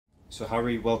So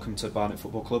Harry, welcome to Barnet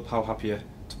Football Club. How happy are you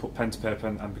to put pen to paper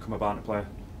and become a Barnet player?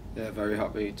 Yeah, very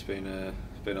happy. It's been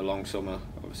a long summer.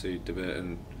 Obviously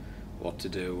debating what to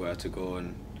do, where to go,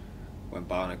 and when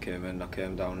Barnet came in, I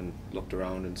came down and looked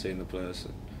around and seen the place.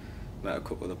 And met a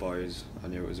couple of the boys. I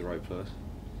knew it was the right place.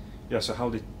 Yeah. So how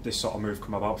did this sort of move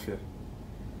come about for you?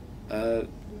 The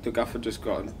gaffer just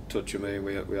got in touch with me.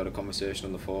 We had a conversation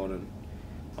on the phone, and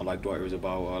I liked what he was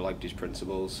about. I liked his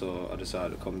principles, so I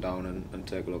decided to come down and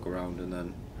take a look around, and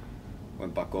then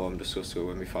went back home, discussed it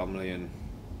with my family, and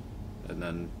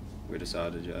then we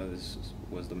decided, yeah, this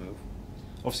was the move.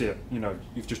 Obviously,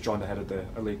 you've just joined ahead of the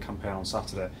league campaign on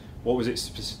Saturday. What was it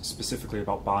specifically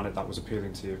about Barnet that was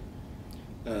appealing to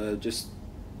you? Just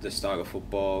the style of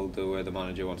football, the way the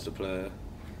manager wants to play.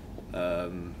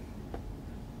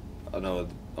 I know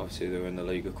obviously they were in the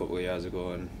league a couple of years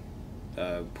ago and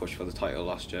pushed for the title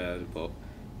last year, but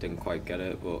didn't quite get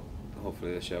it. But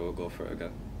hopefully this year we'll go for it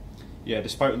again. Yeah,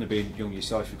 despite only being young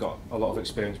yourself, you've got a lot of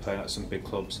experience playing at some big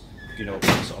clubs,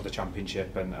 sort of the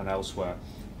Championship and elsewhere.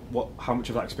 How much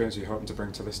of that experience are you hoping to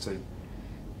bring to this team?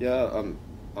 Yeah, I'm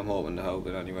hoping to help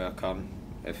in any way I can.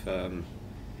 If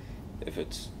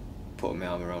it's putting my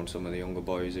arm around some of the younger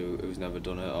boys who's never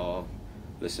done it, or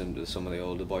listening to some of the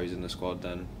older boys in the squad,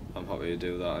 then I'm happy to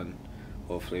do that, and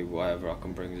hopefully whatever I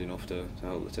can bring is enough to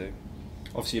help the team.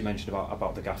 Obviously you mentioned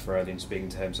about the gaffer earlier and speaking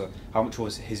to him, so how much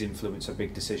was his influence a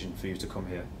big decision for you to come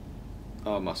here?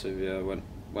 Oh, massive, yeah.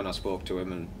 When I spoke to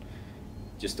him and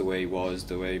just the way he was,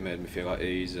 the way he made me feel at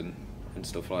ease and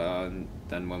stuff like that, and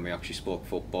then when we actually spoke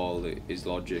football, his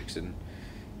logics and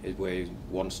his way he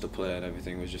wants to play and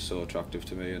everything was just so attractive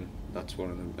to me, and that's one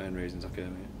of the main reasons I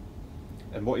came here.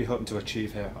 And what are you hoping to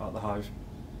achieve here at the Hive?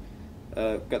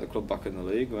 Get the club back in the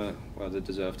league where they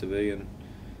deserve to be, and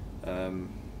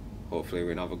hopefully we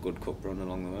can have a good cup run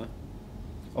along the way.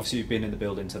 Obviously you've been in the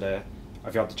building today.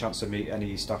 Have you had the chance to meet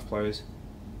any staff players?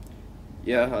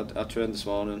 Yeah, I trained this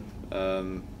morning.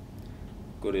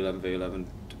 Good 11v11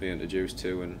 to be introduced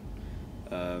to,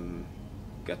 and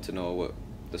get to know what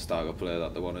the style of play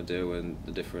that they want to do and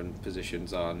the different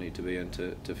positions I need to be in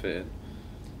to fit in.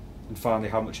 And finally,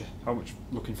 how much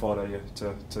looking forward are you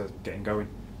to getting going?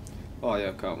 Oh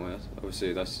yeah, can't wait.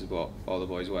 Obviously this is what all the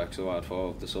boys work so hard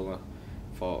for the summer,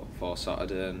 for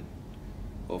Saturday, and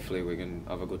hopefully we can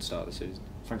have a good start of the season.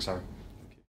 Thanks, Harry.